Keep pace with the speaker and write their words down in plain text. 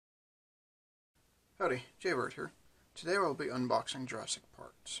Howdy, JBird here. Today we'll be unboxing Jurassic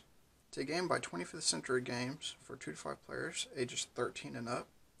Parts. It's a game by 25th Century Games for 2 to 5 players, ages 13 and up,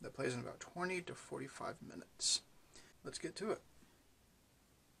 that plays in about 20 to 45 minutes. Let's get to it.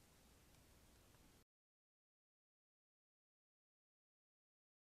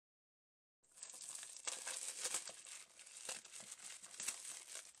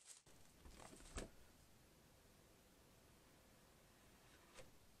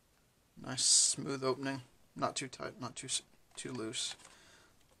 Nice smooth opening, not too tight, not too loose.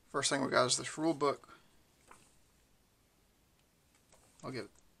 First thing we got is this rule book. I'll get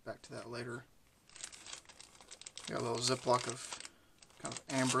back to that later. We got a little Ziploc of kind of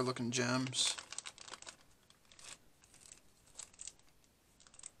amber looking gems.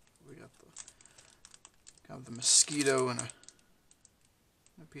 We got the kind of the mosquito and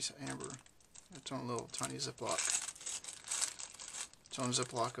a piece of amber. Its own little tiny Ziploc. Its own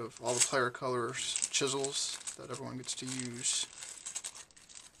Ziploc of all the player colors, chisels that everyone gets to use.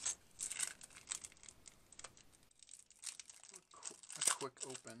 A quick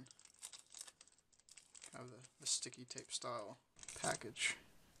open. Kind of the sticky tape style package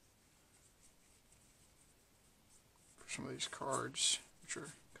for some of these cards, which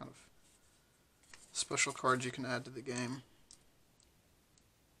are kind of special cards you can add to the game.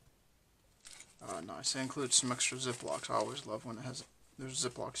 Nice. It includes some extra Ziplocs. I always love when there's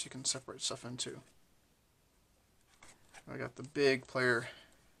Ziplocs you can separate stuff into. I got the big player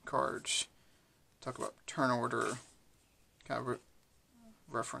cards. Talk about turn order, kind of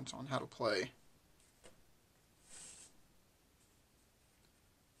reference on how to play.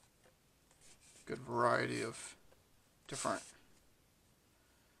 Good variety of different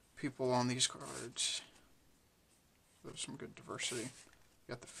people on these cards. There's some good diversity.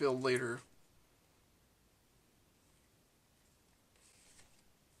 Got the field leader.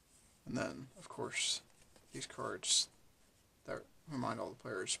 And then, of course, these cards that remind all the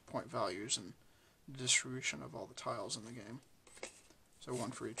players point values and the distribution of all the tiles in the game. So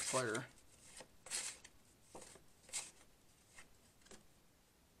one for each player.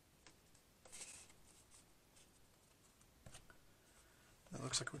 It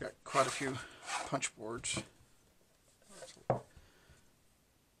looks like we got quite a few punch boards.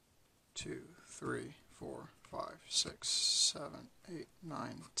 2, 3, 4, 5, 6, 7, 8,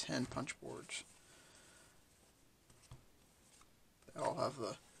 9, 10 punch boards. They all have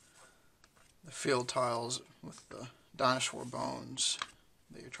the field tiles with the dinosaur bones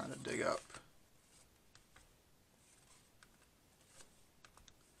that you're trying to dig up.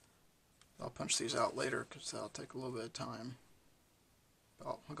 I'll punch these out later because that'll take a little bit of time.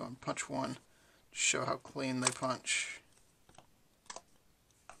 I'll go and punch one to show how clean they punch.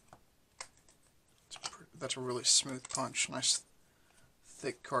 That's a really smooth punch. Nice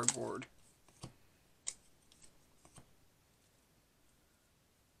thick cardboard.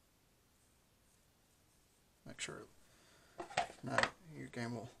 Make sure your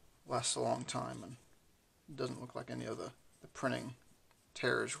game will last a long time and it doesn't look like any of the printing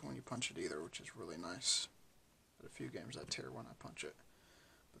tears when you punch it either, which is really nice. But a few games that tear when I punch it.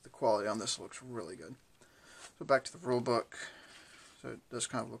 But the quality on this looks really good. So back to the rule book. So it does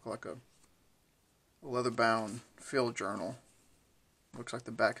kind of look like a leather-bound field journal. Looks like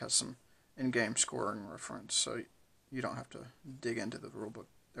the back has some in-game scoring reference, so you don't have to dig into the rulebook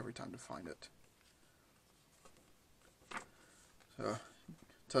every time to find it. So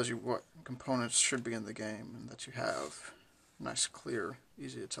it tells you what components should be in the game and that you have. Nice, clear,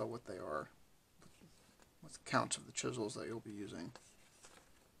 easy to tell what they are, with counts of the chisels that you'll be using.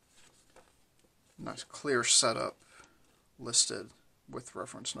 Nice, clear setup listed with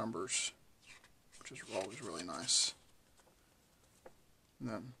reference numbers, which is always really nice. And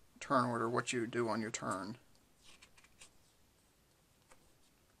then turn order, what you do on your turn.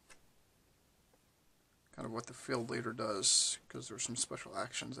 Kind of what the field leader does, because there's some special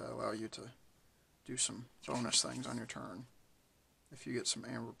actions that allow you to do some bonus things on your turn if you get some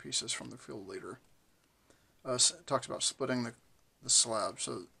amber pieces from the field leader. It talks about splitting the slab,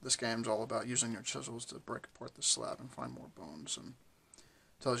 so this game's all about using your chisels to break apart the slab and find more bones, and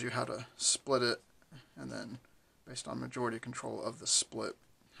tells you how to split it, and then based on majority control of the split,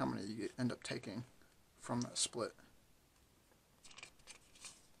 how many you end up taking from that split.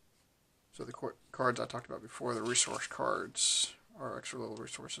 So the cards I talked about before, the resource cards, are extra little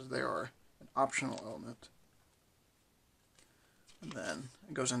resources. They are an optional element. And then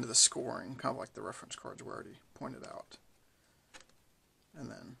it goes into the scoring, kind of like the reference cards were already pointed out. And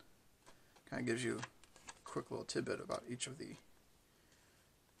then kind of gives you a quick little tidbit about each of the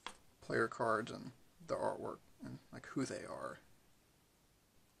player cards and the artwork and like who they are.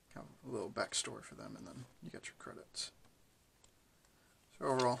 Kind of a little backstory for them, and then you get your credits. So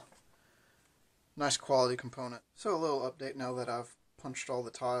overall, nice quality component. So a little update now that I've punched all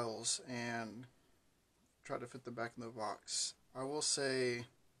the tiles and tried to fit them back in the box. I will say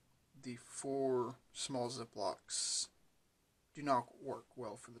the 4 small Ziplocs do not work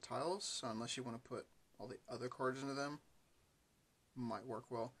well for the tiles, so unless you want to put all the other cards into them, might work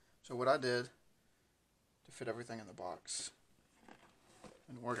well. So what I did to fit everything in the box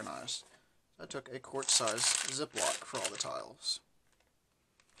and organized, I took a quart-size Ziploc for all the tiles,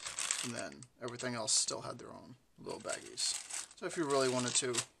 and then everything else still had their own little baggies. So if you really wanted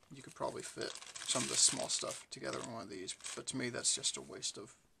to, you could probably fit some of the small stuff together in one of these, but to me that's just a waste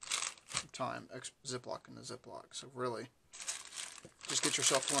of time, Ziploc in the Ziploc. So really, just get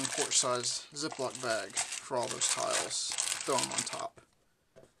yourself 1 quart-size Ziploc bag for all those tiles, throw them on top,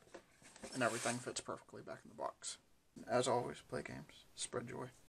 and everything fits perfectly back in the box. As always, play games, spread joy.